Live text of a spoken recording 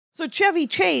So Chevy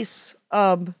Chase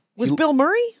was Bill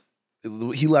Murray?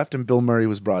 He left and Bill Murray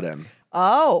was brought in.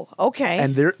 Oh, okay.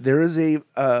 And there is a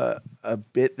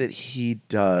bit that he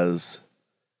does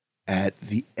at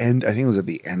the end. I think it was at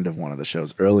the end of one of the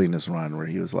shows early in his run where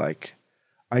he was like,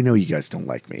 I know you guys don't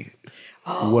like me.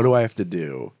 Oh. What do I have to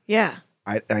do? Yeah.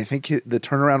 I think the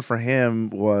turnaround for him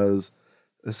was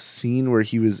a scene where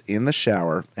he was in the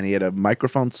shower and he had a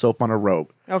microphone soap on a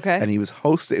rope. Okay. And he was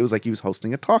it was like he was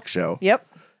hosting a talk show. Yep.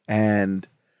 And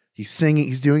he's singing,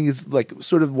 he's doing his like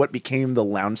sort of what became the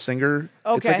lounge singer.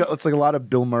 Okay. It's like a lot of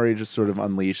Bill Murray just sort of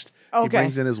unleashed. Okay. He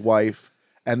brings in his wife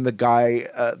and the guy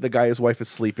his wife is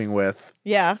sleeping with.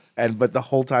 Yeah. But the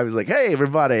whole time he's like, hey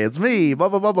everybody, it's me, blah,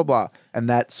 blah, blah, blah, blah. And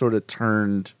that sort of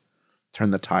turned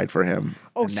the tide for him.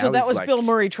 Oh, so that was like, Bill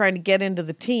Murray trying to get into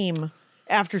the team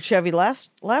after Chevy left?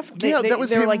 That was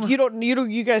They're him. like,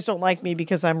 you guys don't like me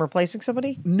because I'm replacing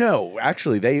somebody? No,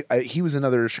 actually, he was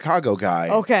another Chicago guy.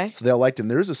 Okay. So they all liked him.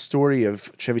 There's a story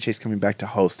of Chevy Chase coming back to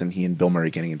host and he and Bill Murray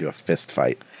getting into a fist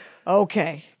fight.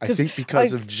 Okay. I think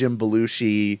because of Jim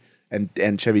Belushi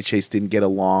and Chevy Chase didn't get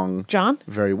along. John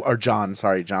Belushi.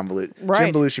 Right.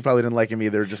 Jim Belushi probably didn't like him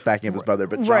either, just backing up his brother.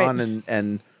 But John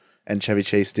and Chevy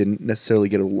Chase didn't necessarily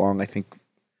get along, I think,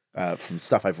 from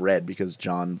stuff I've read, because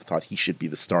John thought he should be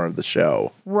the star of the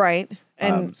show. Right.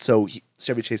 And so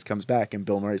Chevy Chase comes back and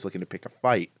Bill Murray's looking to pick a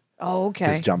fight. Oh, okay.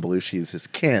 Because John Belushi is his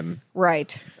kin.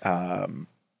 Right.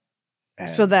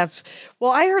 So that's,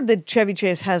 well, I heard that Chevy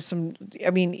Chase has some, I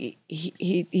mean,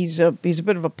 he's a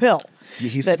bit of a pill.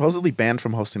 He's supposedly banned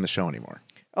from hosting the show anymore.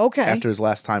 Okay. After his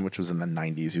last time, which was in the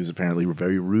 90s, he was apparently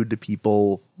very rude to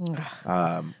people,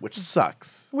 which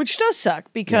sucks. Which does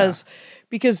suck because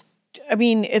I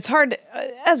mean, it's hard,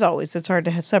 as always, it's hard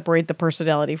to separate the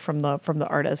personality from the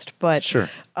artist. But sure.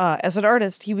 As an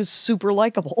artist, he was super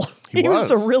likable. He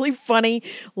was a really funny,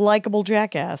 likable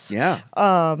jackass. Yeah.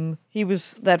 He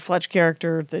was that Fletch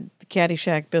character, the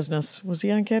Caddyshack business. Was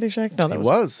he on Caddyshack? No, He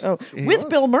was.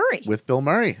 Bill Murray. With Bill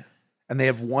Murray. And they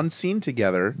have one scene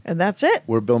together. And that's it.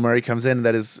 Where Bill Murray comes in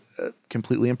that is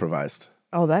completely improvised.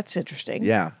 Oh, that's interesting.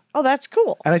 Yeah. Oh, that's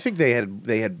cool. And I think they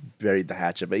had buried the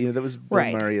hatchet, but that was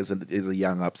Bill Murray is a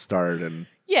young upstart, and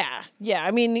yeah.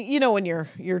 I mean, when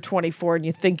you're 24 and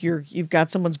you think you've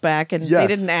got someone's back, and they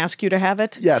didn't ask you to have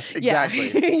it. Yes,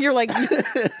 exactly. Yeah. You're like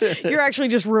you're actually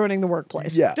just ruining the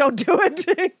workplace. Yeah, don't do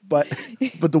it.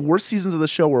 but the worst seasons of the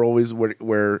show were always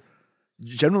where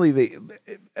generally they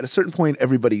at a certain point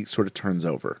everybody sort of turns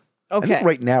over. Okay. I think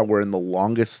right now we're in the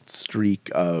longest streak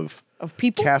of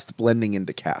people cast blending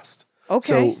into cast. Okay.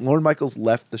 So Lorne Michaels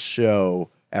left the show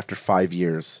after 5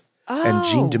 years, and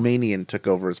Gene Domanian took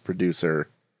over as producer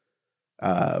in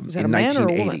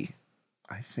 1980.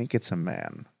 I think it's a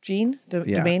man. Gene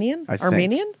Domanian?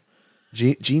 Armenian?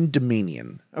 Gene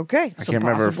Domanian. Okay. I can't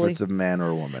remember if it's a man or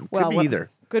a woman. Could be either.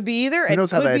 Could be either. Who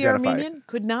knows how they identify? Armenian?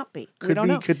 Could not be. We don't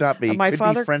know. Could not be. My could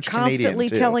father be French constantly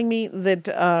Canadian telling me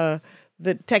that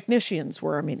the technicians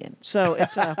were Armenian. So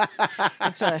it's a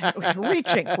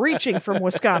reaching from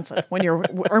Wisconsin when you're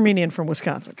Armenian from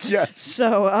Wisconsin. Yes.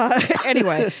 So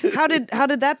anyway, how did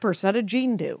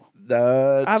Gene do?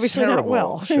 Obviously terrible. not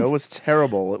well. The show was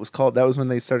terrible. That was when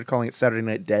they started calling it Saturday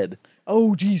Night Dead.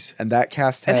 Oh, geez. And that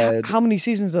cast had how many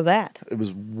seasons of that? It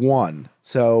was one.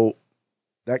 So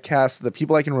that cast, the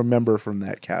people I can remember from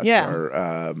that cast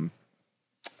are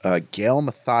Gail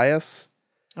Mathias.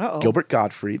 Gilbert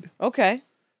Gottfried. Okay.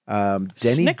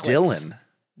 Denny Dillon.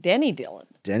 Denny Dillon.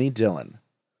 Denny Dillon.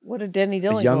 What did Denny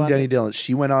Dillon young Denny Dillon.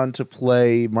 She went on to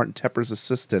play Martin Tepper's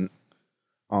assistant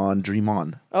on Dream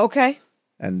On. Okay.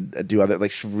 And do other,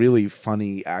 like, really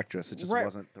funny actress. It just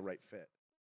wasn't the right fit.